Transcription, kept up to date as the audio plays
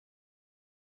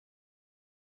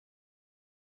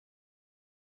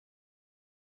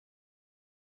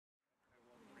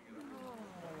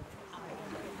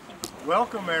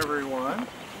Welcome everyone.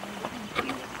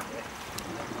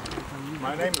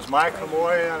 My name is Mike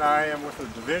Metamora and I am with the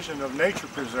Division of Nature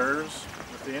Preserves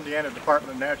with the Indiana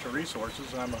Department of Natural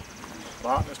Resources. I'm a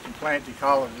botanist and plant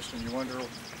ecologist, and you wonder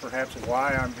perhaps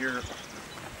why I'm here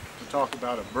to talk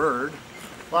about a bird.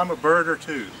 Well, I'm a birder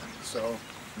too, so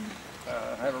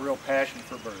I have a real passion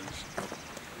for birds.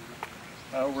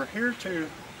 We're here to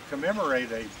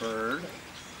commemorate a bird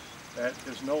that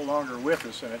is no longer with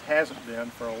us, and it hasn't been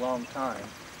for a long time.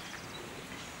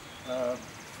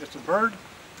 It's a bird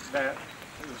that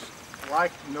is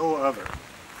like no other.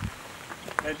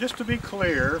 And just to be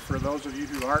clear, for those of you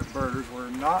who aren't birders,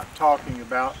 we're not talking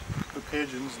about the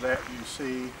pigeons that you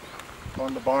see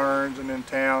on the barns and in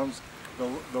towns,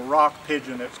 the rock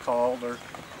pigeon it's called, or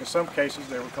in some cases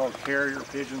they were called carrier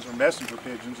pigeons or messenger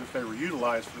pigeons if they were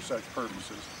utilized for such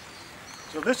purposes.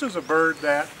 So this is a bird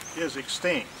that is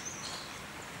extinct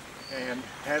and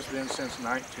has been since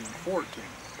 1914.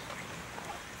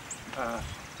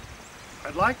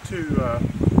 I'd like to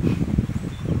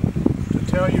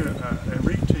tell you and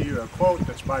read to you a quote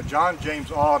that's by John James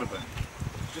Audubon,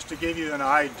 just to give you an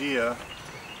idea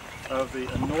of the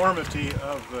enormity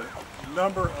of the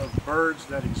number of birds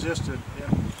that existed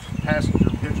in passenger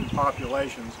pigeon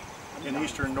populations in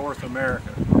eastern North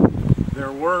America.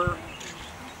 There were,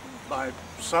 by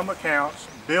some accounts,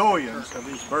 billions of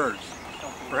these birds.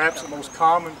 Perhaps the most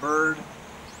common bird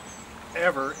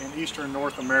ever in eastern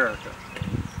North America.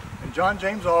 And John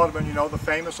James Audubon, you know, the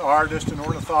famous artist and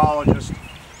ornithologist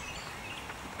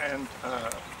and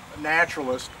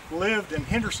naturalist, lived in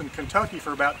Henderson, Kentucky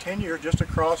for about 10 years, just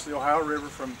across the Ohio River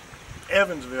from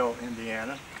Evansville,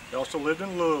 Indiana. He also lived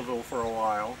in Louisville for a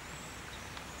while.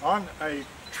 On a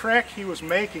trek he was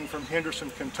making from Henderson,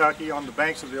 Kentucky on the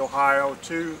banks of the Ohio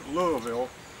to Louisville,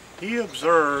 he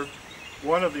observed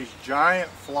one of these giant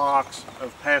flocks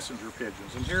of passenger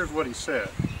pigeons. And here's what he said.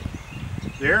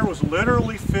 The air was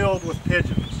literally filled with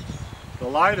pigeons. The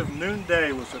light of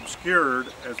noonday was obscured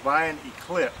as by an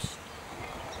eclipse.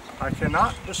 I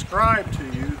cannot describe to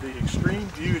you the extreme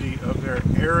beauty of their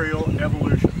aerial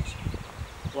evolutions.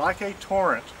 Like a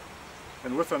torrent,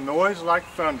 and with a noise like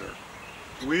thunder,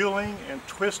 wheeling and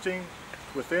twisting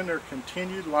within their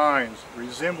continued lines,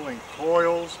 resembling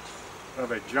coils of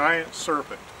a giant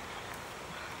serpent.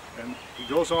 And he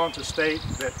goes on to state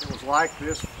that it was like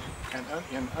this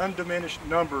in undiminished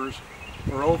numbers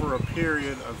for over a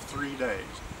period of 3 days.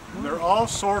 And there are all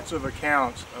sorts of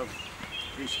accounts of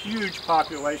these huge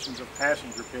populations of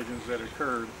passenger pigeons that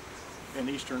occurred in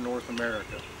eastern North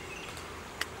America.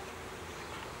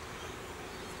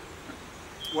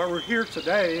 What we're here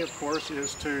today, of course,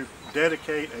 is to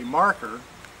dedicate a marker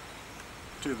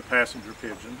to the passenger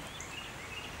pigeon.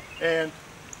 And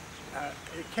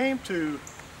it came to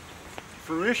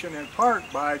fruition in part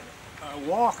by a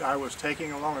walk I was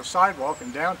taking along a sidewalk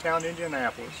in downtown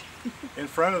Indianapolis in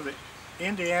front of the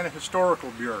Indiana Historical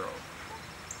Bureau.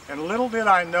 And little did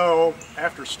I know,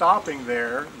 after stopping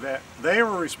there, that they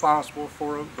were responsible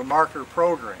for the marker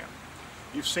program.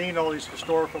 You've seen all these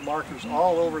historical markers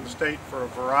all over the state for a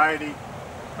variety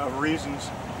of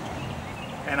reasons,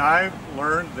 and I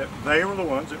learned that they were the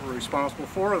ones that were responsible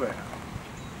for that.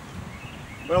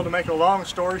 Well, to make a long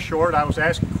story short, I was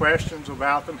asking questions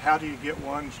about them. How do you get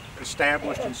one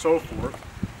established and so forth?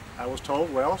 I was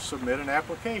told, well, submit an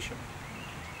application.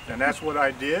 And that's what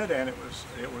I did, and it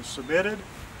was submitted.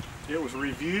 It was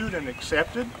reviewed and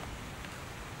accepted,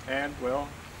 and well,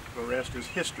 the rest is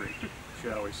history,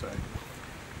 shall we say.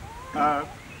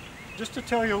 Just to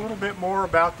tell you a little bit more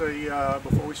about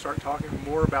before we start talking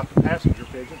more about the passenger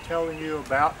pigeon, telling you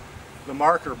about the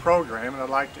marker program, and I'd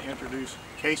like to introduce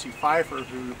Casey Pfeiffer,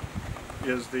 who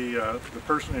is the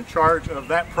person in charge of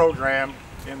that program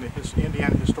in the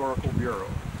Indiana Historical Bureau.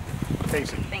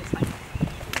 Casey. Thanks, Mike.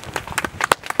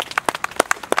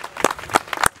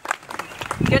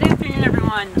 Good afternoon,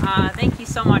 everyone. Thank you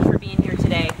so much for being here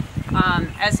today.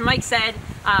 As Mike said,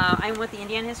 I'm with the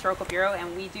Indiana Historical Bureau,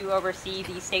 and we do oversee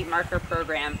the state marker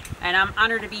program. And I'm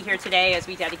honored to be here today as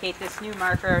we dedicate this new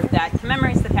marker that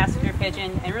commemorates the passenger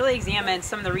pigeon and really examines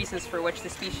some of the reasons for which the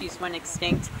species went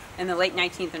extinct in the late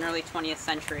 19th and early 20th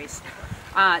centuries.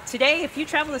 Today, if you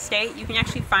travel the state, you can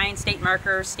actually find state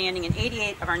markers standing in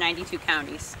 88 of our 92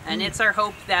 counties. And it's our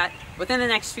hope that within the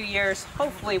next few years,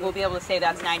 hopefully we'll be able to say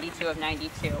that's 92 of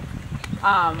 92.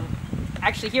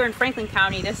 Actually, here in Franklin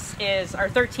County, this is our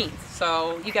 13th.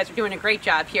 So you guys are doing a great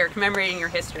job here commemorating your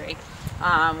history,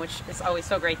 which is always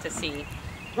so great to see.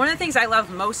 One of the things I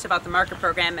love most about the marker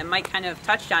program, and Mike kind of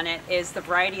touched on it, is the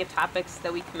variety of topics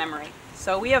that we commemorate.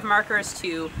 So we have markers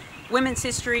to women's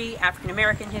history, African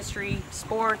American history,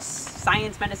 sports,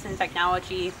 science, medicine,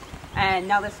 technology, and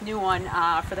now this new one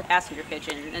for the passenger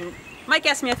pigeon. And Mike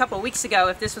asked me a couple of weeks ago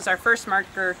if this was our first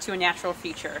marker to a natural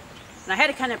feature. And I had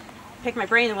to kind of pick my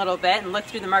brain a little bit and look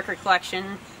through the marker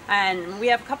collection. And we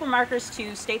have a couple markers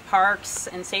to state parks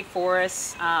and state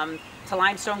forests, to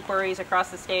limestone quarries across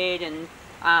the state, and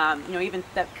you know, even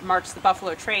that marks the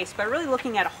buffalo trace. But really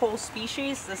looking at a whole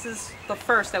species, this is the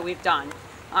first that we've done.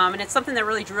 And it's something that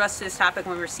really drew us to this topic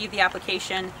when we received the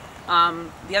application.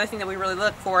 The other thing that we really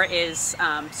look for is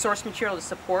source material to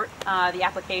support the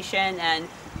application, and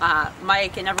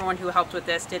Mike and everyone who helped with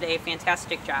this did a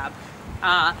fantastic job.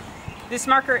 This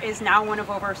marker is now one of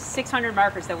over 600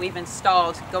 markers that we've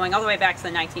installed going all the way back to the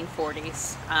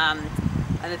 1940s.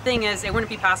 And the thing is, it wouldn't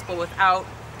be possible without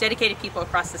dedicated people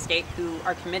across the state who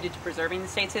are committed to preserving the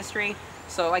state's history.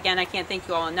 So again, I can't thank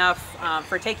you all enough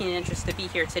for taking an interest to be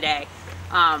here today.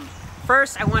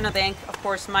 First, I want to thank, of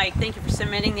course, Mike. Thank you for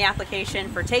submitting the application,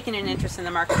 for taking an interest in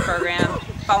the marker program,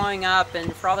 following up,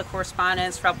 and for all the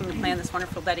correspondence, for helping to plan this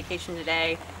wonderful dedication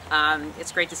today.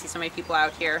 It's great to see so many people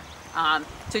out here.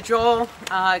 To Joel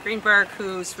Greenberg,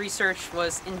 whose research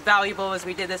was invaluable as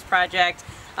we did this project.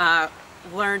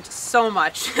 Learned so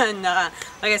much, and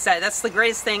like I said, that's the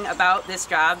greatest thing about this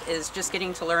job, is just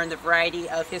getting to learn the variety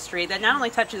of history that not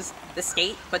only touches the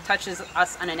state, but touches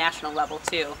us on a national level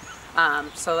too.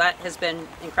 So that has been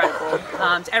incredible.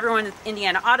 To everyone at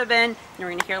Indiana Audubon, you're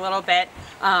going to hear a little bit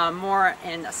more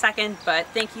in a second, but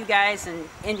thank you guys and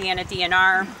Indiana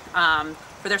DNR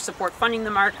for their support funding the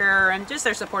marker and just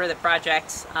their support of the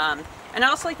project. And I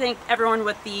also like to thank everyone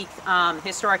with the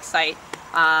historic site.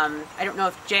 I don't know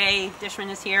if Jay Dishman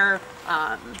is here.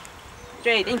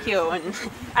 Jay, thank you, and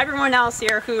everyone else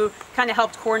here who kind of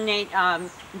helped coordinate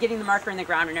getting the marker in the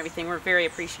ground and everything. We're very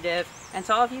appreciative. And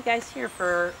to all of you guys here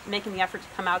for making the effort to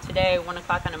come out today, 1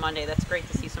 o'clock on a Monday. That's great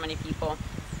to see so many people.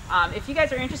 If you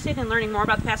guys are interested in learning more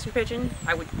about the passenger pigeon,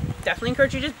 I would definitely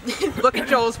encourage you to look at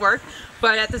Joel's work.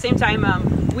 But at the same time,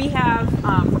 we have,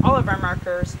 for all of our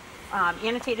markers,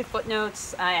 annotated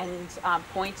footnotes and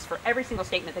points for every single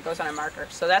statement that goes on a marker.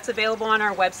 So that's available on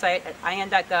our website at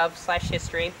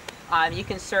in.gov/history. You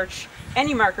can search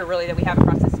any marker really that we have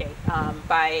across the state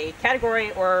by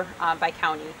category or by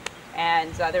county.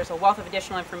 And there's a wealth of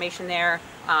additional information there.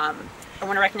 I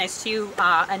want to recognize too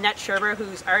Annette Sherber,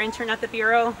 who's our intern at the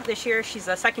Bureau this year. She's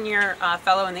a second-year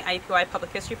fellow in the IUPUI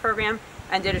Public History Program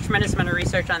and did a tremendous amount of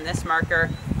research on this marker.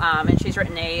 And she's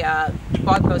written a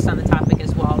blog post on the topic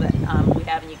as well that we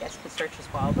have, and you guys can search as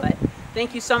well. But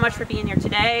thank you so much for being here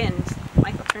today, and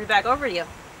Mike, I'll turn it back over to you.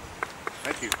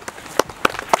 Thank you.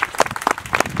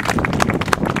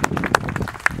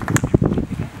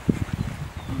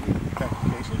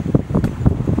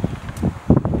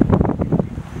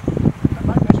 I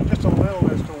might mention just a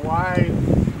little as to why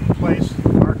we placed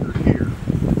the marker here.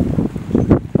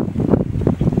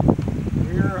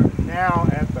 We're now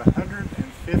at the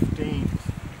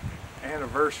 115th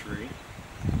anniversary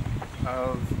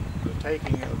of the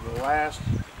taking of the last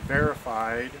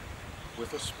verified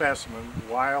with a specimen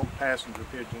wild passenger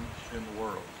pigeon in the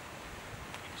world.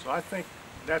 So I think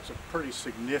that's a pretty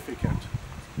significant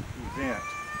event.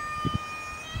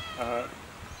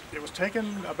 It was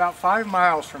taken about 5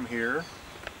 miles from here,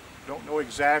 don't know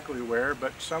exactly where,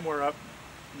 but somewhere up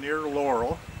near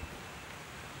Laurel,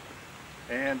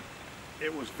 and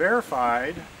it was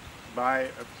verified by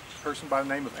a person by the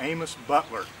name of Amos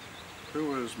Butler,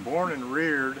 who was born and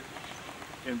reared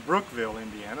in Brookville,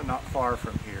 Indiana, not far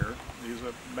from here. He's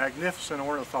a magnificent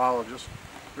ornithologist,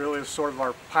 really is sort of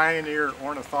our pioneer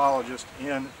ornithologist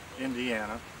in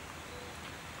Indiana.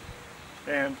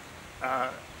 And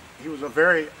he was a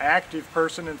very active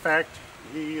person. In fact,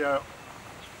 he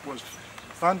was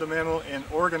fundamental in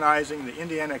organizing the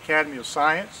Indiana Academy of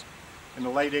Science in the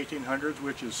late 1800s,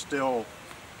 which is still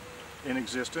in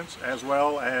existence, as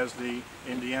well as the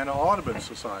Indiana Audubon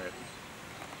Society.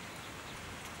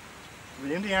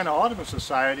 The Indiana Audubon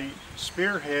Society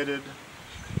spearheaded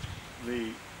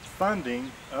the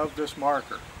funding of this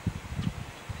marker,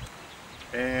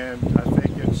 and I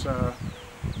think it's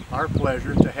our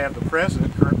pleasure to have the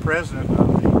current president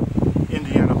of the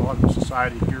Indiana Audubon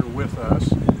Society here with us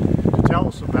to tell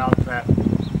us about that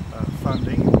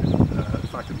funding.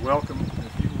 If I could welcome,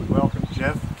 if you would welcome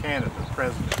Jeff Canada,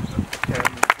 president of the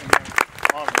Academy of Indiana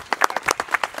Audubon Society.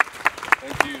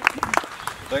 Thank you.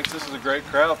 Thanks, this is a great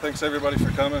crowd. Thanks everybody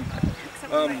for coming.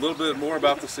 A little bit more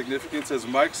about the significance. As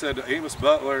Mike said, Amos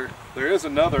Butler, there is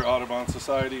another Audubon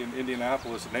Society in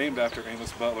Indianapolis named after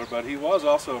Amos Butler, but he was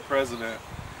also a president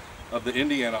of the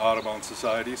Indiana Audubon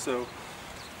Society. So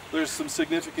there's some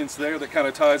significance there that kind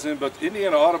of ties in, but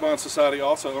Indiana Audubon Society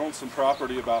also owns some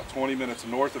property about 20 minutes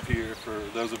north of here, for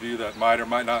those of you that might or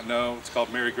might not know. It's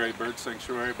called Mary Gray Bird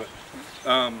Sanctuary, but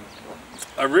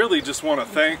I really just want to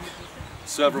thank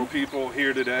several people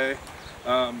here today.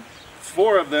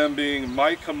 4 of them being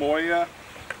Mike Kamoya,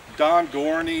 Don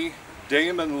Gorney,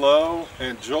 Damon Lowe,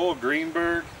 and Joel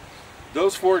Greenberg.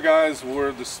 Those 4 guys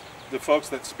were the folks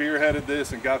that spearheaded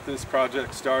this and got this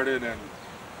project started, and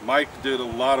Mike did a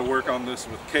lot of work on this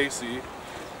with Casey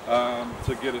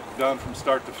to get it done from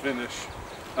start to finish.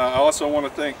 I also want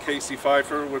to thank Casey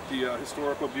Pfeiffer with the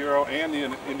Historical Bureau and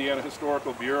the Indiana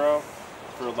Historical Bureau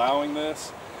for allowing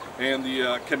this, and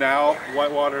the Canal,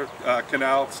 Whitewater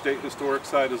Canal State Historic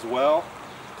Site as well.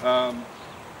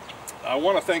 I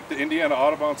want to thank the Indiana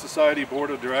Audubon Society Board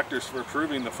of Directors for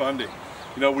approving the funding.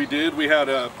 You know, we had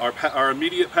our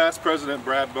immediate past president,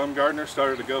 Brad Bumgardner,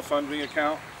 started a GoFundMe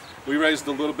account. We raised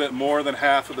a little bit more than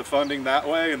half of the funding that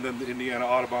way, and then the Indiana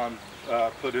Audubon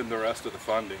put in the rest of the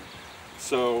funding.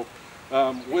 So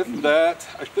with that,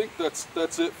 I think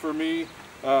that's it for me.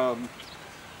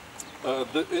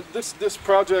 This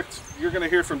project, you're going to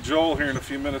hear from Joel here in a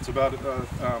few minutes about it,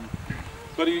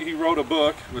 but he wrote a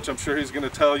book, which I'm sure he's going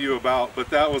to tell you about, but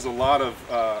that was a lot of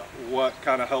what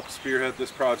kind of helped spearhead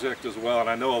this project as well, and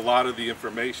I know a lot of the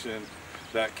information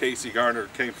that Casey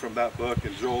garnered came from that book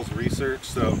and Joel's research.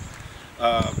 So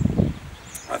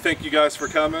I thank you guys for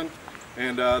coming,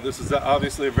 and this is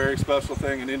obviously a very special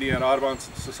thing, and Indiana Audubon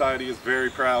Society is very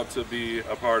proud to be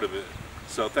a part of it.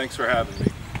 So thanks for having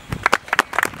me.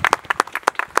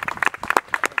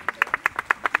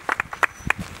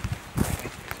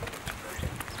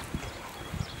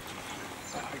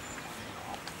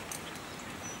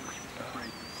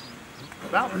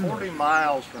 About 40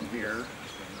 miles from here,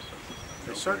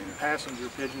 a certain passenger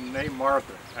pigeon named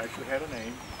Martha, actually had a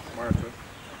name, Martha,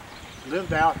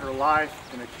 lived out her life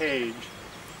in a cage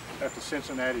at the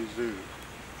Cincinnati Zoo.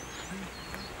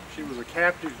 She was a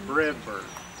captive bred bird.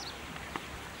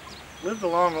 Lived a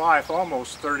long life,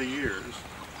 almost 30 years,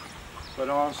 but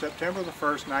on September the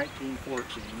 1st,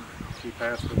 1914, she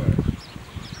passed away,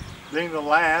 being the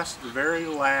very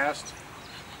last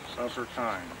of her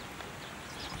kind.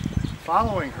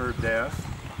 Following her death,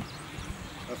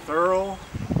 a thorough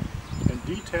and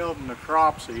detailed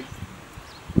necropsy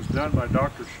was done by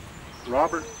Dr.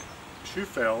 Robert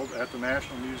Schufeld at the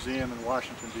National Museum in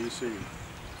Washington, D.C.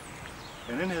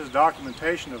 And in his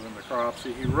documentation of the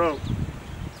necropsy, he wrote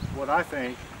what I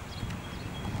think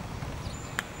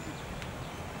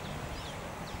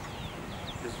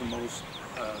is the most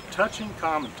touching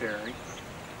commentary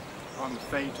on the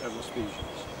fate of the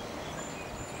species.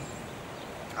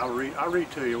 I'll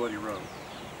read to you what he wrote.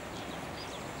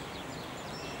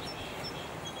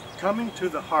 Coming to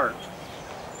the heart,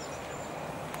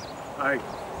 I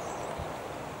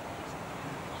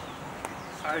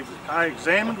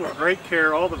examined with great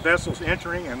care all the vessels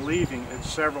entering and leaving its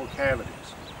several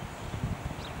cavities.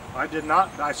 I did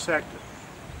not dissect it,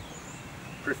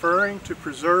 preferring to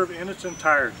preserve in its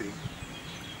entirety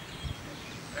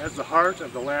as the heart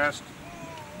of the last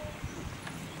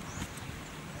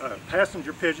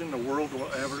passenger pigeon the world will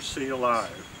ever see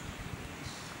alive.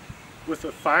 With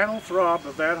the final throb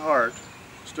of that heart,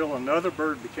 still another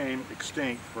bird became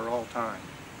extinct for all time.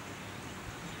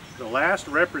 The last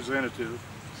representative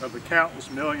of the countless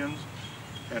millions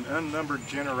and unnumbered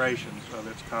generations of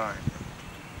its kind.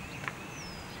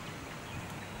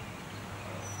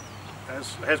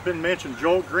 As has been mentioned,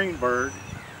 Joel Greenberg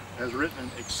has written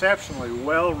an exceptionally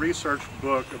well-researched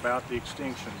book about the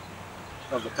extinction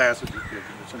of the passenger pigeon.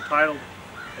 It's entitled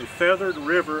A Feathered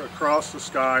River Across the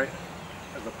Sky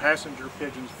of the Passenger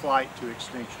Pigeon's Flight to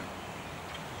Extinction.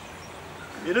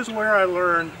 It is where I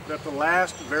learned that the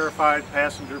last verified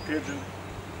passenger pigeon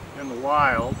in the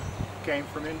wild came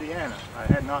from Indiana. I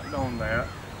had not known that.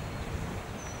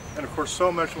 And of course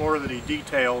so much more that he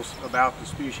details about the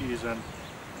species and,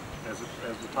 as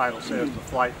the title says, the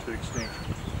flight to extinction.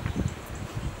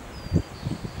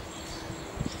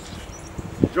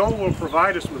 Joel will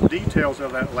provide us with details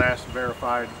of that last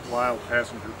verified wild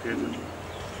passenger pigeon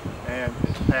and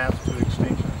its path to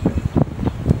extinction.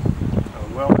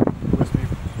 Welcome with me,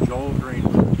 Joel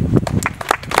Greenberg.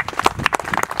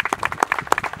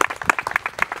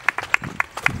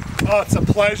 Oh, it's a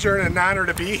pleasure and an honor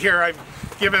to be here. I've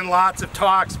given lots of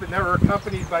talks, but never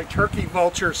accompanied by turkey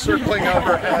vultures circling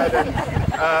overhead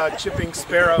and chipping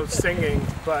sparrows singing.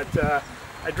 But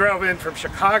I drove in from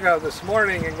Chicago this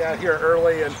morning and got here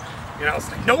early, and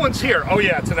it's like, no one's here. Oh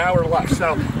yeah, it's an hour left.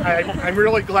 So I'm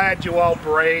really glad you all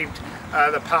braved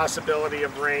the possibility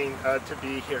of rain to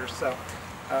be here. So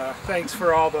thanks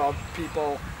for all the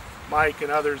people Mike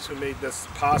and others who made this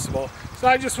possible. So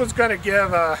I just was going to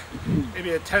give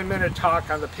maybe a 10-minute talk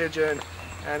on the pigeon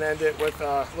and end it with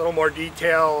a little more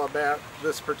detail about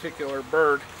this particular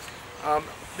bird.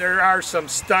 There are some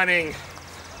stunning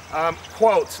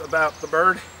quotes about the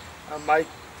bird. Mike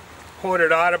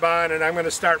quoted Audubon, and I'm going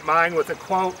to start mine with a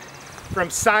quote from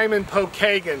Simon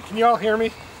Pokagon. Can you all hear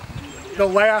me? The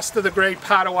last of the great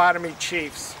Potawatomi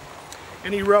chiefs.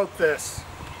 And he wrote this: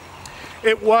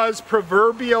 "It was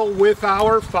proverbial with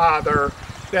our father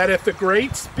that if the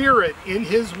Great Spirit in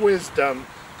his wisdom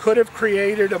could have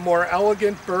created a more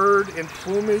elegant bird in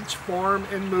plumage, form,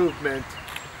 and movement,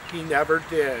 he never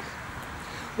did.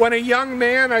 When a young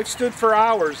man, I've stood for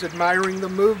hours admiring the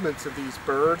movements of these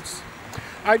birds.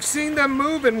 I've seen them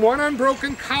move in one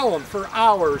unbroken column for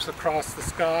hours across the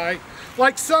sky,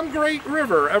 like some great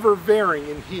river ever varying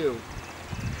in hue.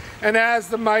 And as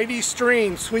the mighty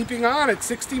stream, sweeping on at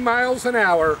 60 miles an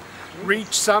hour,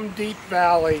 reached some deep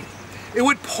valley, it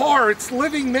would pour its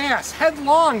living mass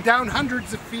headlong down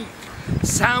hundreds of feet,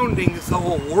 sounding as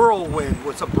though a whirlwind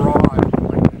was abroad.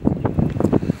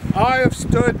 I have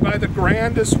stood by the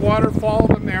grandest waterfall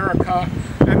of America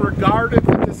and regarded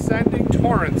the descending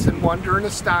torrents in wonder and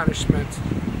astonishment.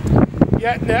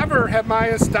 Yet never have my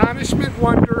astonishment,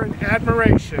 wonder, and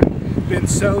admiration been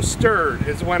so stirred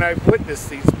as when I've witnessed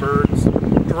these birds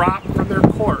drop from their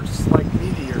course like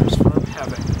meteors from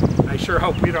heaven." I sure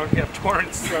hope we don't have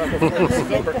torrents before this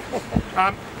is over.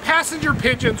 Passenger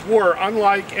pigeons were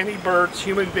unlike any birds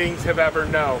human beings have ever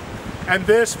known, and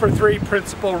this for three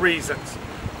principal reasons.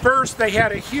 First, they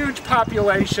had a huge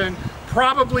population,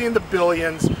 probably in the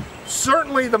billions,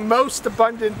 certainly the most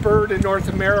abundant bird in North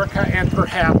America and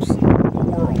perhaps the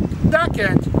world.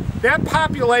 Second, that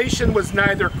population was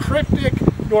neither cryptic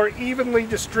nor evenly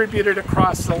distributed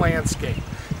across the landscape.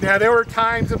 Now, there were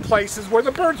times and places where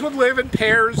the birds would live in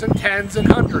pairs and tens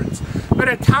and hundreds, but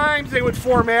at times they would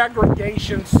form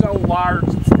aggregations so large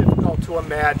it's difficult to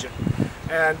imagine.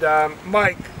 And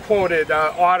Mike quoted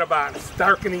Audubon,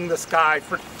 darkening the sky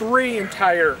for 3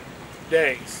 entire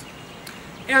days.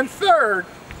 And third,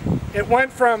 it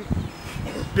went from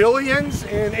billions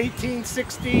in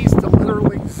 1860s to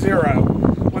literally 0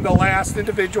 when the last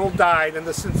individual died in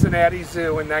the Cincinnati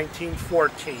Zoo in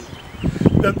 1914.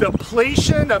 The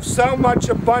depletion of so much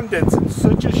abundance in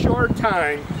such a short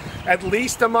time, at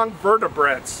least among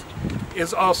vertebrates,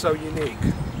 is also unique.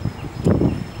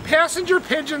 Passenger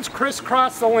pigeons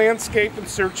crisscross the landscape in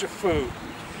search of food.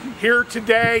 Here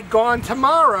today, gone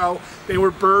tomorrow, they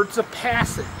were birds of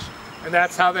passage, and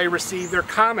that's how they received their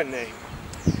common name.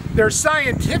 Their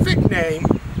scientific name,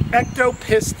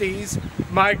 Ectopistes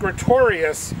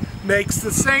migratorius, makes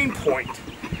the same point.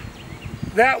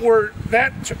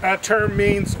 That term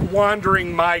means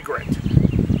wandering migrant.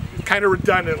 Kind of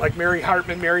redundant, like Mary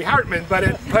Hartman, but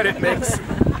it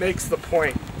makes the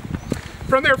point.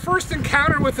 From their first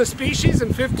encounter with the species in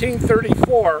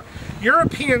 1534,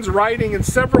 Europeans writing in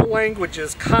several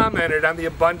languages commented on the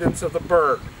abundance of the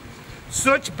bird.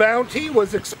 Such bounty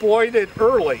was exploited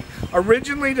early,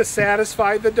 originally to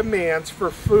satisfy the demands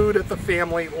for food at the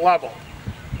family level.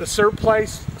 The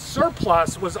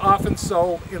surplus was often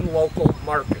sold in local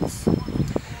markets.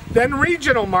 Then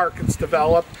regional markets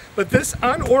developed, but this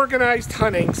unorganized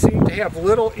hunting seemed to have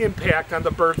little impact on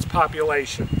the bird's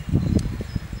population.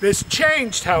 This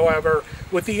changed, however,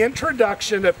 with the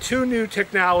introduction of 2 new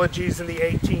technologies in the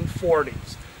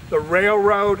 1840s, the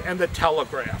railroad and the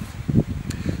telegraph.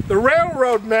 The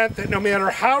railroad meant that no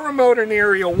matter how remote an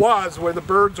area was where the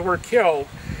birds were killed,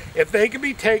 if they could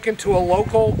be taken to a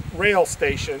local rail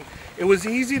station, it was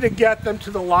easy to get them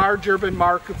to the large urban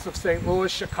markets of St.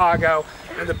 Louis, Chicago,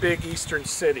 and the big eastern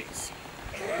cities.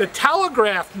 The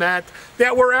telegraph meant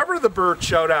that wherever the bird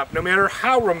showed up, no matter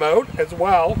how remote as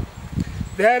well,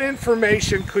 that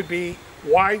information could be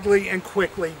widely and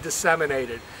quickly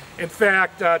disseminated. In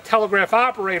fact, telegraph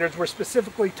operators were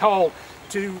specifically told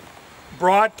to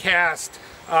broadcast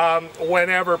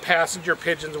whenever passenger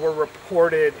pigeons were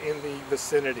reported in the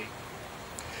vicinity.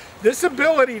 This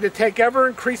ability to take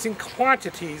ever-increasing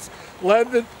quantities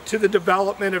led to the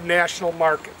development of national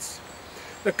markets.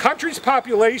 The country's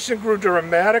population grew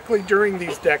dramatically during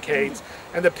these decades,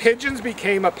 and the pigeons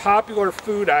became a popular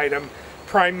food item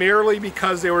primarily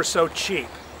because they were so cheap.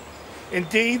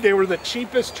 Indeed, they were the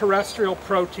cheapest terrestrial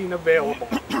protein available.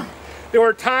 There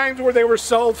were times where they were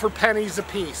sold for pennies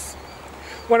apiece.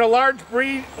 When a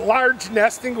large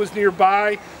nesting was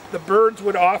nearby, the birds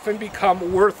would often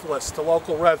become worthless to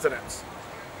local residents.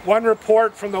 One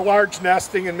report from the large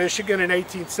nesting in Michigan in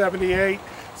 1878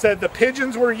 said the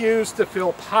pigeons were used to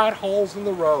fill potholes in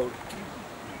the road.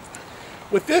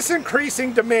 With this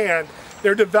increasing demand,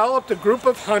 there developed a group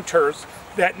of hunters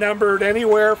that numbered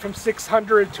anywhere from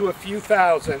 600 to a few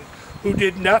thousand who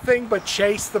did nothing but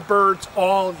chase the birds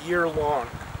all year long.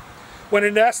 When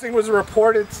a nesting was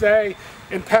reported, say,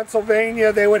 in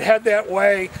Pennsylvania, they would head that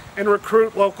way and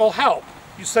recruit local help.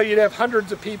 So you'd have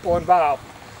hundreds of people involved.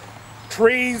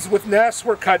 Trees with nests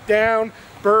were cut down,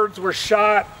 birds were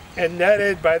shot and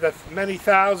netted by the many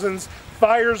thousands,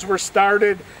 fires were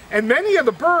started, and many of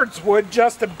the birds would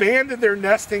just abandon their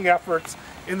nesting efforts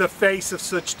in the face of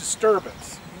such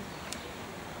disturbance.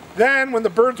 Then, when the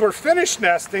birds were finished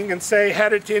nesting and, say,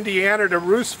 headed to Indiana to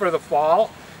roost for the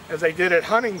fall, as they did at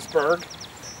Huntingsburg,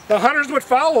 the hunters would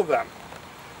follow them.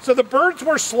 So the birds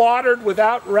were slaughtered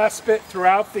without respite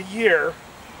throughout the year,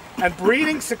 and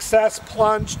breeding success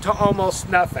plunged to almost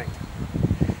nothing.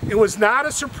 It was not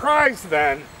a surprise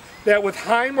then that with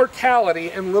high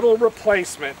mortality and little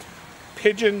replacement,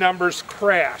 pigeon numbers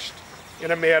crashed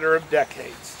in a matter of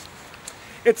decades.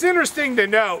 It's interesting to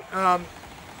note,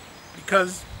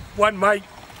 because one might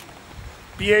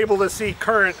be able to see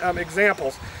current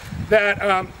examples,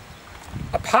 that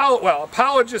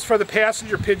apologists for the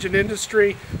passenger pigeon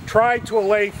industry tried to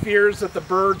allay fears that the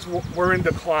birds were in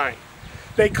decline.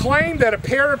 They claimed that a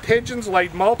pair of pigeons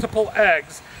laid multiple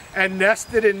eggs and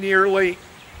nested in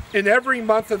every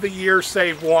month of the year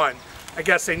save one. I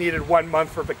guess they needed 1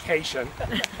 month for vacation.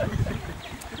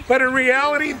 But in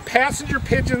reality, passenger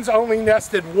pigeons only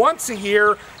nested once a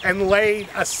year and laid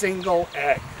a single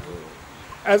egg.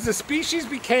 As the species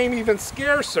became even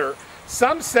scarcer,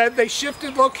 some said they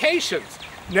shifted locations,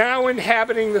 now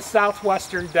inhabiting the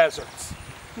southwestern deserts.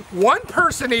 One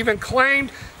person even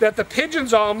claimed that the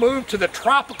pigeons all moved to the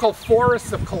tropical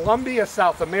forests of Colombia,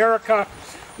 South America,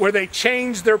 where they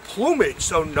changed their plumage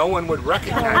so no one would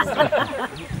recognize them.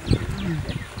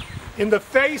 In the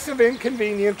face of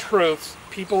inconvenient truths,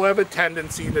 people have a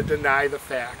tendency to deny the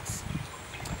facts.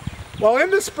 Well, in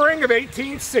the spring of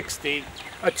 1860,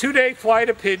 a 2-day flight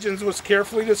of pigeons was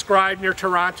carefully described near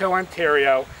Toronto,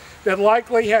 Ontario, that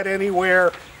likely had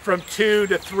anywhere from 2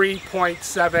 to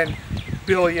 3.7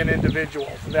 billion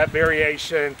individuals. And that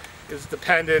variation is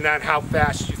dependent on how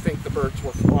fast you think the birds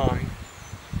were flying.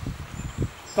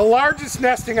 The largest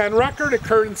nesting on record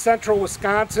occurred in central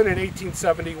Wisconsin in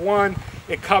 1871.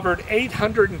 It covered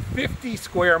 850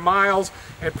 square miles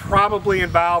and probably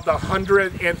involved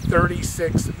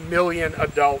 136 million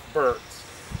adult birds.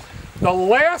 The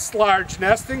last large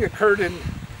nesting occurred in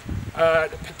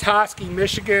Petoskey,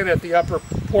 Michigan, at the upper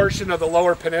portion of the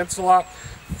Lower Peninsula.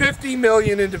 50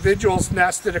 million individuals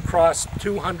nested across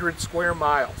 200 square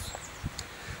miles.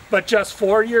 But just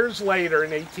 4 years later,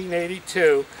 in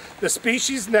 1882, the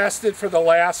species nested for the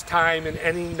last time in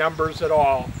any numbers at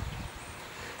all.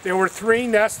 There were 3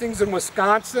 nestings in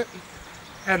Wisconsin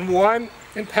and 1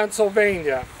 in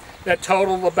Pennsylvania that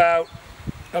totaled about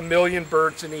 1 million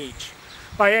birds in each.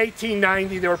 By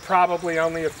 1890, there were probably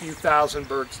only a few thousand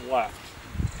birds left.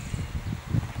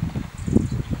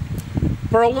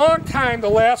 For a long time, the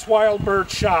last wild bird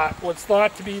shot was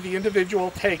thought to be the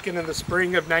individual taken in the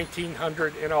spring of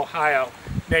 1900 in Ohio,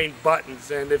 named Buttons.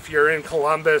 And if you're in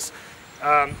Columbus,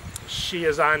 she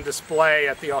is on display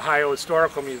at the Ohio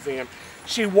Historical Museum.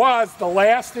 She was the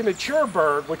last immature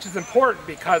bird, which is important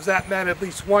because that meant at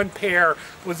least one pair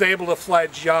was able to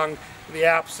fledge young in the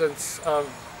absence of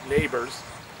neighbors.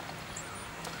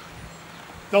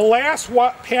 The last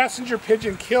passenger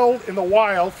pigeon killed in the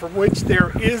wild, for which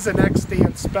there is an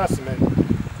extant specimen,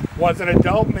 was an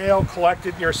adult male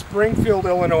collected near Springfield,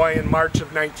 Illinois in March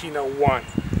of 1901.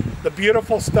 The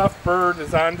beautiful stuffed bird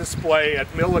is on display at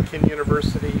Millikan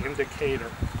University in Decatur.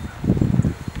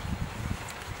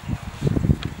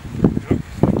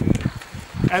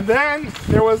 And then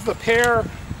there was the pair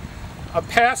of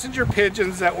passenger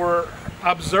pigeons that were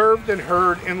observed and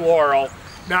heard in Laurel,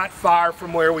 not far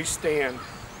from where we stand.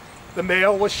 The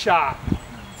male was shot.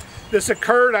 This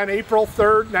occurred on April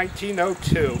 3rd,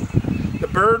 1902. The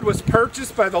bird was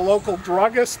purchased by the local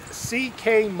druggist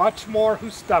C.K. Muchmore, who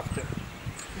stuffed it.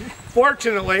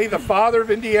 Fortunately, the father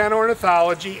of Indiana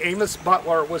ornithology, Amos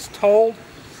Butler, was told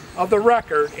of the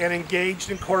record and engaged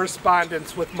in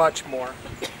correspondence with Muchmore.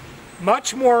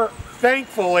 Muchmore,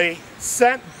 thankfully,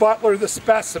 sent Butler the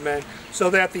specimen so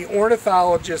that the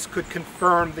ornithologist could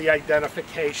confirm the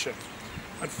identification.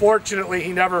 Unfortunately,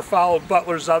 he never followed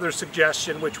Butler's other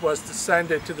suggestion, which was to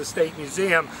send it to the State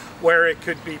Museum where it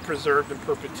could be preserved in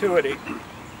perpetuity.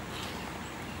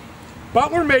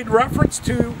 Butler made reference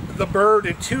to the bird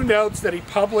in 2 notes that he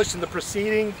published in the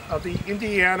Proceedings of the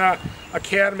Indiana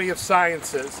Academy of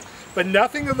Sciences, but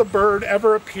nothing of the bird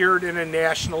ever appeared in a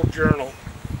national journal.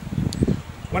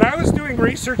 When I was doing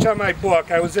research on my book,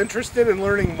 I was interested in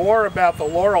learning more about the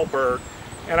laurel bird,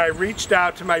 and I reached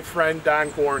out to my friend Don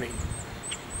Gorney.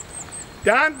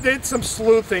 Don did some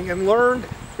sleuthing and learned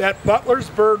that Butler's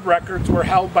bird records were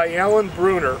held by Alan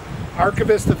Bruner,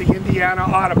 archivist of the Indiana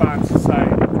Audubon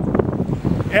Society.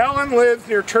 Alan lives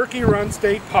near Turkey Run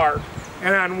State Park,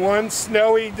 and on one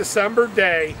snowy December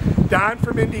day, Don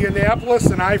from Indianapolis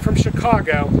and I from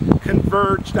Chicago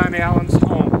converged on Alan's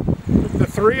home. The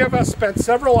three of us spent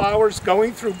several hours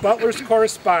going through Butler's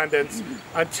correspondence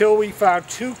until we found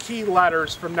two key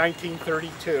letters from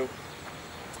 1932.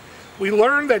 We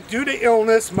learned that due to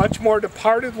illness, Muchmore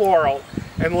departed Laurel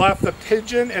and left the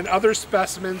pigeon and other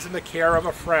specimens in the care of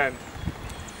a friend.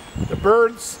 The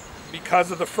birds, because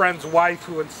of the friend's wife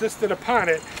who insisted upon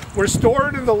it, were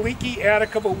stored in the leaky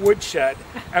attic of a woodshed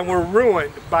and were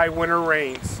ruined by winter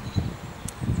rains.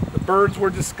 The birds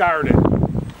were discarded.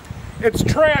 It's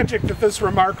tragic that this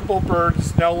remarkable bird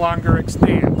is no longer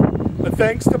extant, but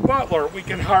thanks to Butler, we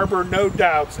can harbor no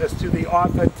doubts as to the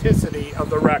authenticity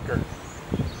of the record.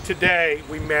 Today,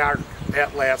 we mark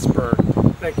that last bird.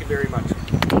 Thank you very much.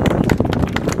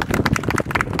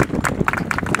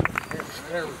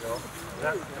 There we go.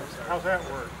 How's that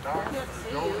work, Don?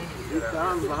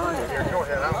 Don's behind it. Here, go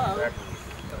ahead. I'm back.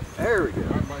 There we go.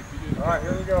 All right,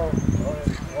 here we go.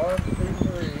 1, 2,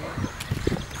 3.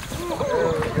 There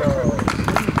we go.